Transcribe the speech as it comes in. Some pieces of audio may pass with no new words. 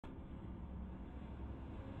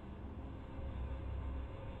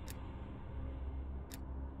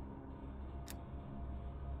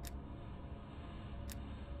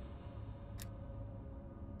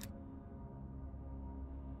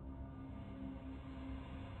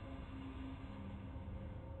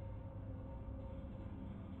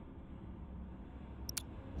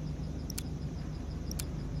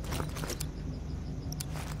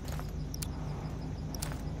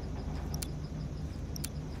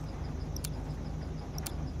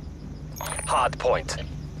Hard point.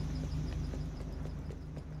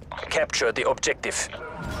 Capture the objective.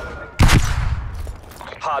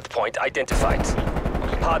 Hard point identified.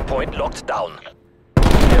 Hard point locked down.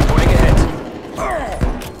 They're pulling ahead.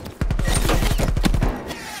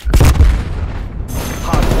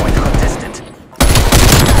 Hard point contested.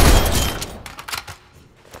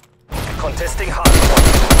 Contesting hard point.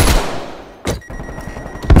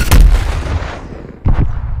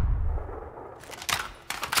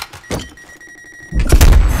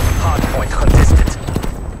 Hard point contested.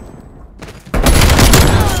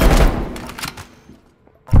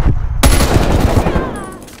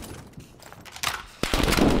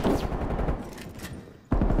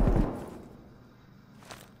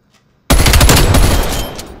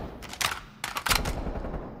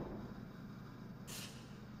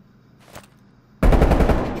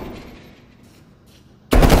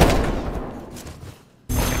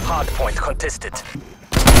 Hard point contested.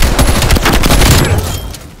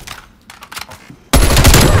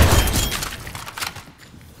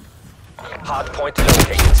 Hard point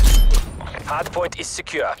located. Hard point is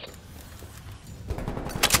secure.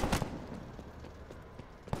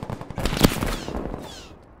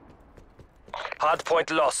 Hard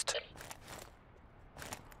point lost.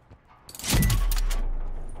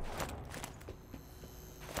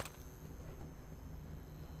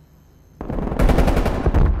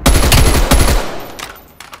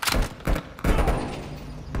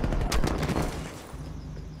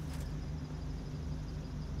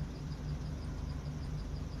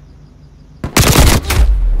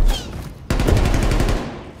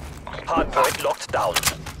 Hard point locked down.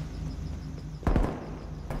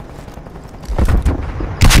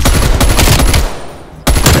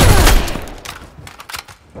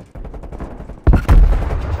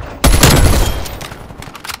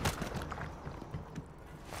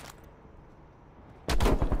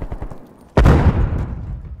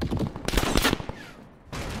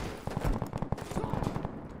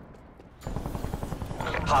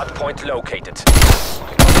 Hard point located.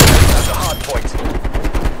 That's a hard point.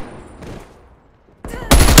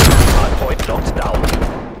 Hard point locked down.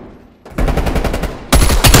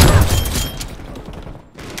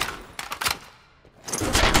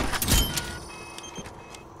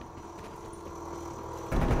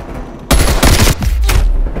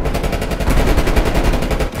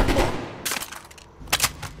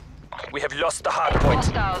 We have lost the hard point.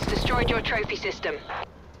 Hostiles destroyed your trophy system.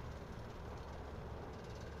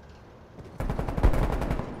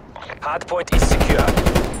 Hard point is secure.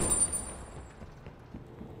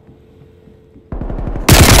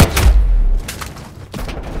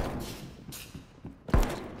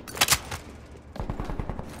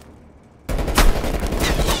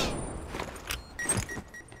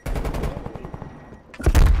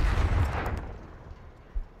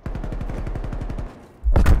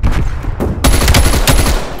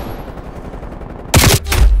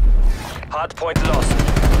 Hard point lost.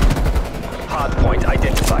 Hard point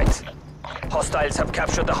identified. Hostiles have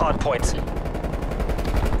captured the hard point.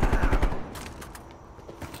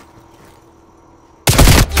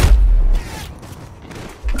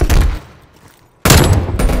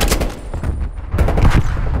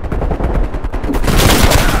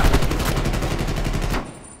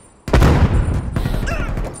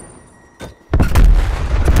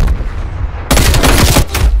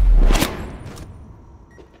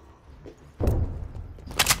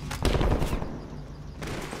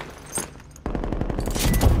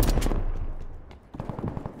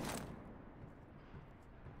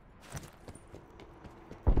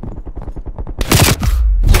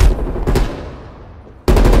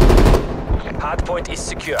 Hard point is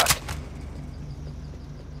secure.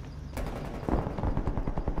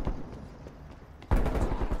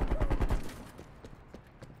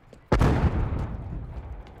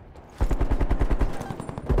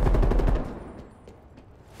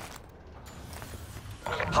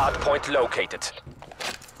 Hard point located.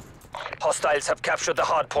 Hostiles have captured the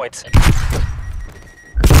hard point.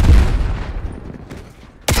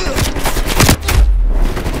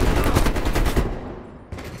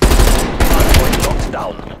 Hard point locked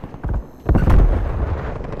down.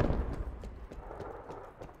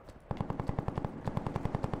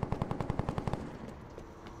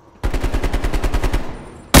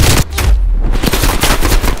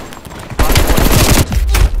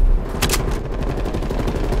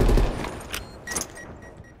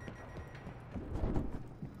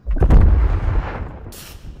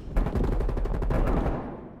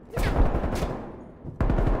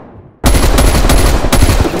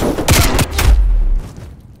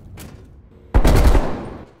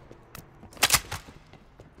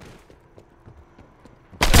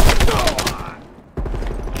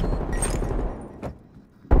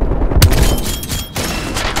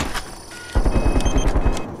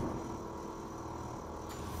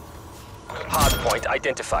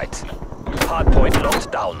 identified. Hardpoint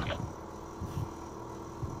locked down.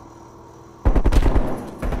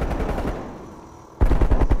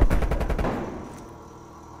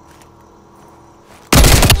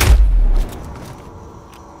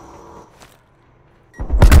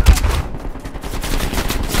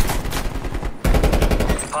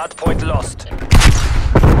 Hardpoint lost.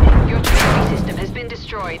 Your trophy system has been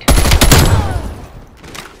destroyed.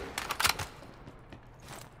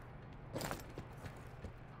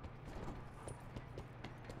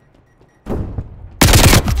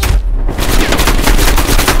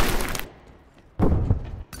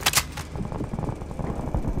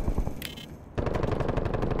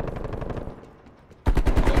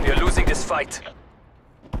 We are losing this fight.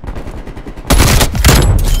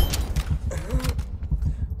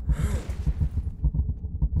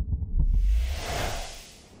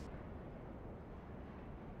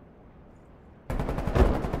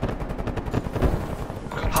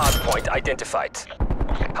 Hardpoint identified.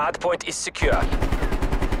 Hardpoint is secure.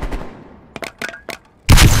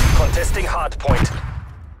 Contesting hardpoint.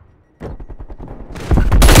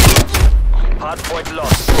 Hardpoint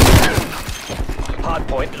lost.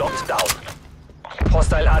 Hardpoint locked down.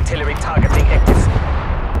 Hostile artillery targeting active.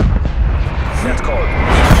 Net call.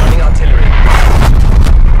 Incoming artillery.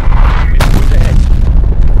 We've moved ahead.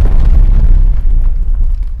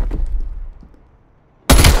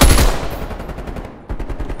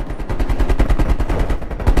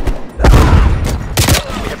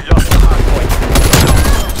 We have lost the hardpoint.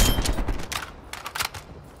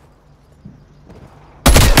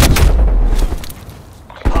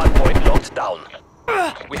 Hardpoint locked down.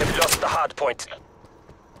 We have lost the hardpoint.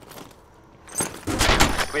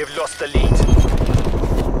 We have lost the lead.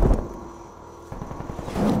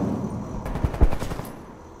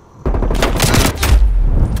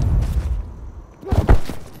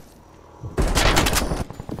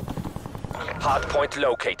 Hardpoint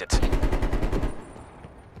located.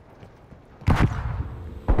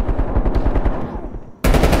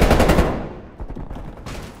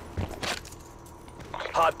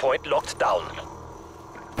 Hardpoint locked down.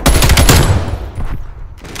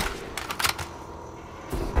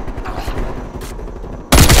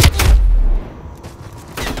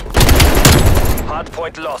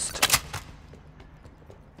 Hardpoint lost.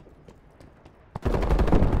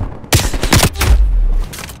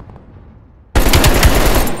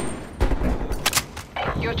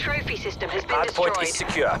 Your trophy system has been Hardpoint destroyed. is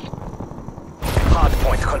secure.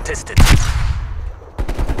 Hardpoint contested.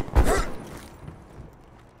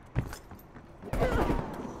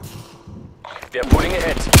 We are pulling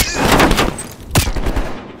ahead.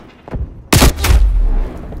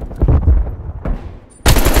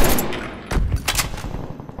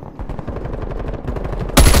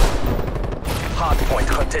 Hardpoint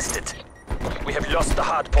contested. We have lost the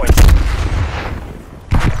hardpoint.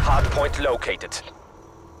 Hardpoint located.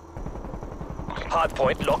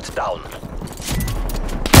 Hardpoint locked down.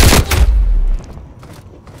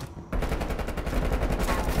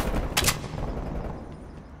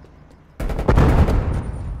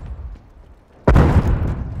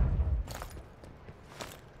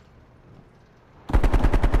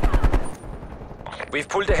 We've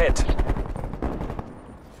pulled ahead.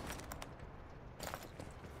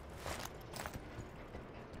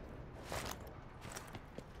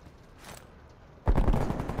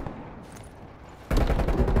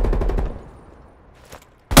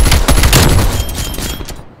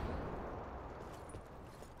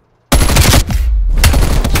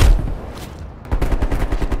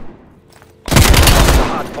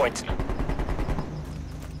 Hardpoint.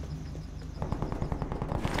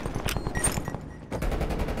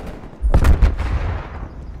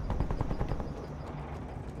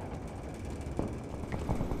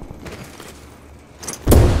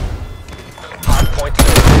 Hardpoint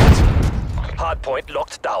located. Hardpoint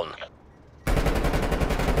locked down.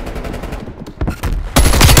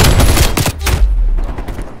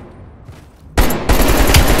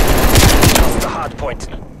 Lost the hardpoint.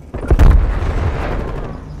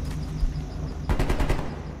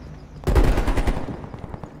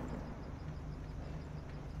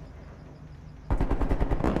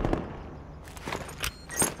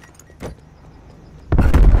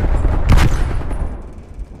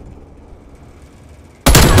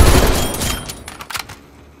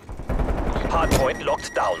 Hardpoint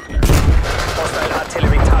locked down. Hostile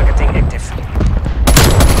artillery targeting active.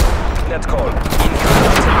 Net call. Incoming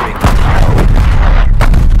artillery.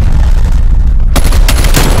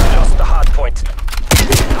 Lost the hardpoint.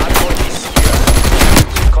 Hardpoint is secure.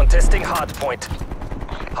 Contesting hardpoint.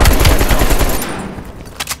 Hardpoint lost.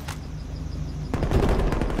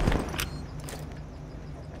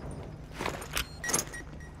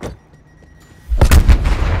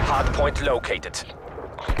 Hard point located.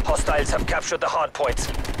 Hostiles have captured the hard point.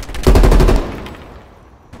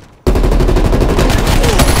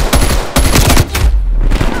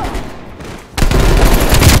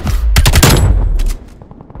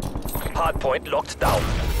 Hard point locked down.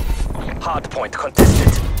 Hard point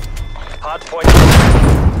contested. Hard point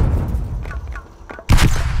locked.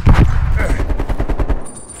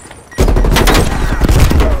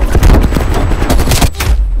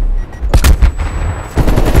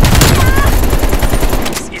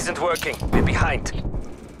 Working. We're behind.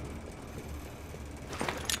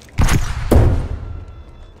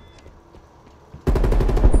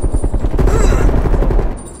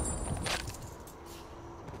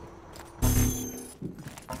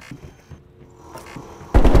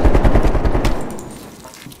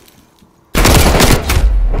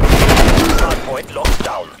 Hardpoint locked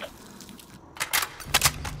down.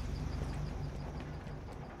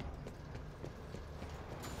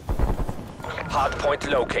 Hardpoint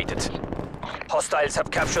located. Hostiles have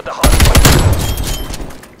captured the hardpoint.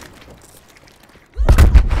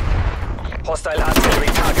 Hostile artillery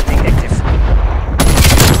targeting active.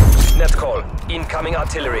 Net call. Incoming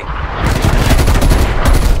artillery.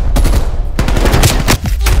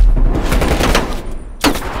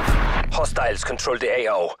 Hostiles control the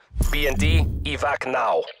AO. B&D, evac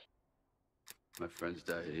now. My friends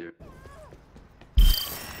died here.